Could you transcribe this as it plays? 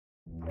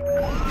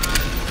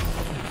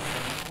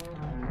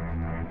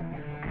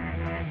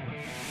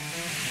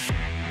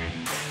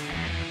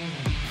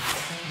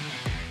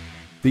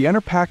The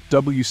Enerpac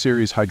W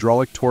Series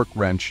hydraulic torque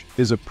wrench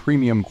is a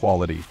premium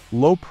quality,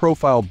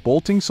 low-profile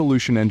bolting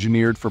solution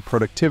engineered for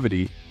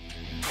productivity,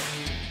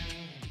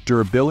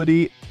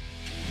 durability,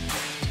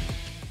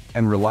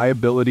 and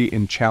reliability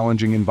in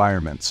challenging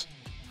environments.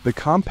 The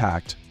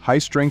compact,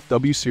 high-strength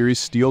W Series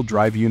steel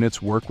drive units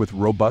work with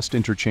robust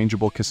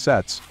interchangeable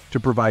cassettes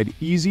to provide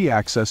easy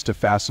access to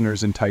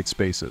fasteners in tight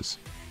spaces.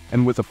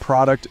 And with a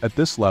product at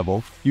this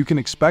level, you can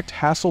expect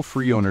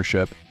hassle-free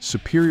ownership,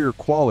 superior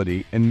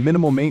quality, and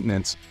minimal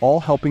maintenance, all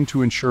helping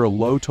to ensure a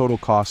low total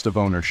cost of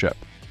ownership.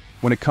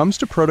 When it comes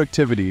to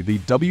productivity, the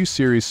W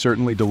Series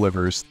certainly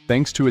delivers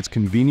thanks to its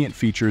convenient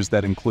features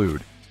that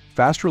include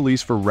fast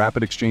release for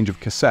rapid exchange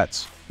of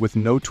cassettes, with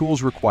no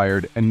tools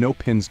required and no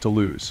pins to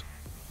lose.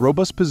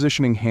 Robust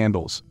positioning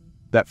handles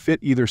that fit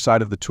either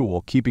side of the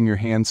tool, keeping your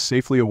hands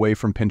safely away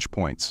from pinch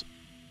points.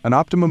 An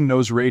optimum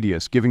nose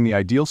radius, giving the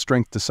ideal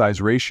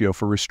strength-to-size ratio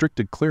for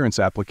restricted clearance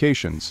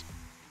applications.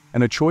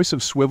 And a choice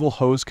of swivel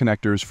hose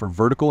connectors for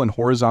vertical and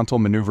horizontal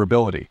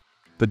maneuverability.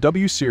 The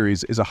W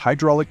Series is a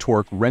hydraulic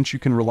torque wrench you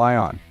can rely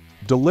on,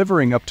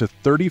 delivering up to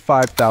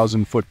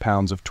 35,000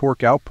 foot-pounds of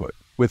torque output,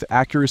 with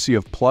accuracy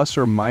of plus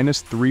or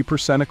minus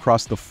 3%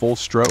 across the full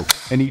stroke,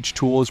 and each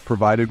tool is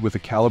provided with a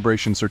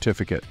calibration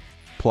certificate.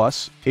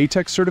 Plus,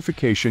 ATEX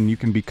certification, you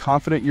can be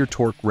confident your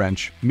torque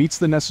wrench meets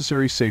the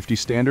necessary safety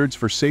standards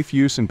for safe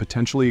use in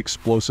potentially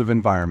explosive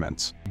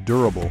environments.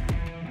 Durable,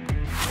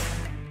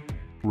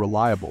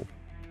 reliable,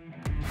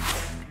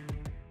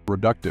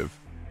 productive.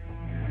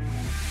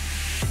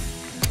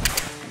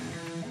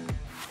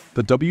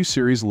 The W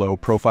Series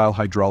low-profile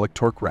hydraulic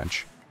torque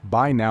wrench.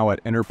 Buy now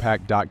at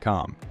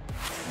Enerpac.com.